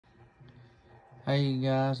Hey you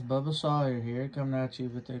guys, Bubba Sawyer here, coming at you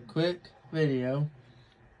with a quick video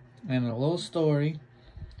and a little story.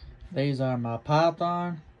 These are my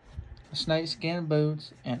Python snakeskin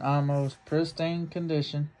boots in almost pristine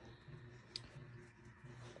condition.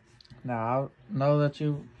 Now, I know that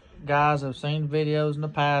you guys have seen videos in the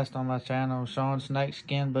past on my channel showing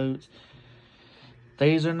snakeskin boots.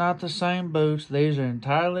 These are not the same boots. These are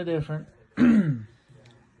entirely different.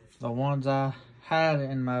 The ones I had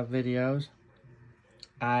in my videos,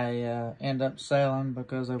 I end up selling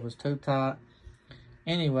because it was too tight.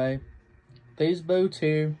 Anyway, these boots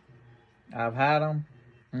here, I've had them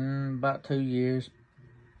about 2 years.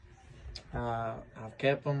 I've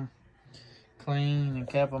kept them clean and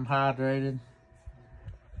kept them hydrated.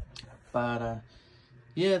 But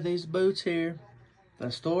yeah, these boots here,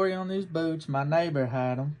 the story on these boots, my neighbor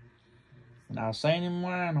had them. And I seen him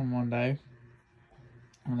wearing them one day.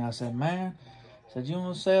 And I said, man, you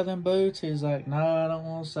want to sell them boots? He's like, no, I don't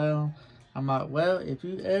want to sell them. I'm like, well, if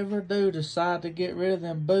you ever do decide to get rid of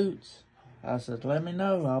them boots, I said, let me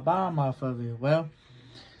know. I'll buy them off of you. Well,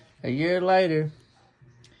 a year later,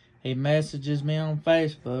 he messages me on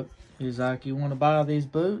Facebook. He's like, you want to buy these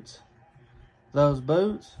boots? Those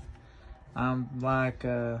boots? I'm like,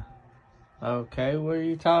 okay, what are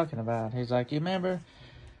you talking about? He's like, you remember,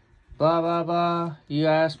 blah, blah, blah, you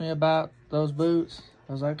asked me about those boots?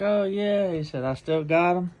 I was like, oh yeah. He said, I still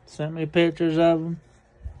got them. Sent me pictures of them.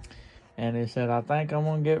 And he said, I think I'm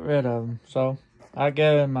going to get rid of them. So I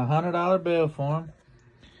gave him a $100 bill for them.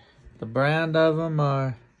 The brand of them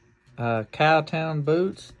are Cowtown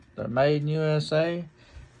boots. They're made in USA.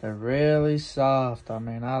 They're really soft. I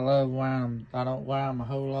mean, I love wearing them. I don't wear them a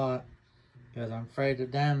whole lot because I'm afraid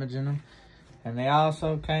of damaging them. And they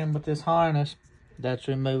also came with this harness that's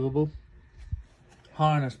removable.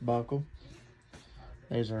 Harness buckle.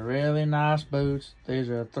 These are really nice boots. These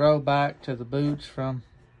are a throwback to the boots from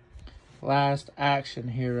Last Action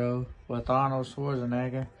Hero with Arnold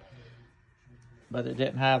Schwarzenegger. But it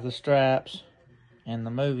didn't have the straps in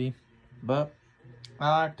the movie. But I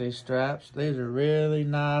like these straps. These are really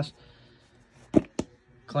nice,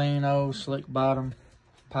 clean old slick bottom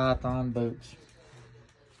Python boots.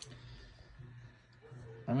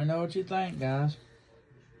 Let me know what you think, guys.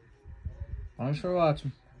 Thanks for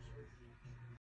watching.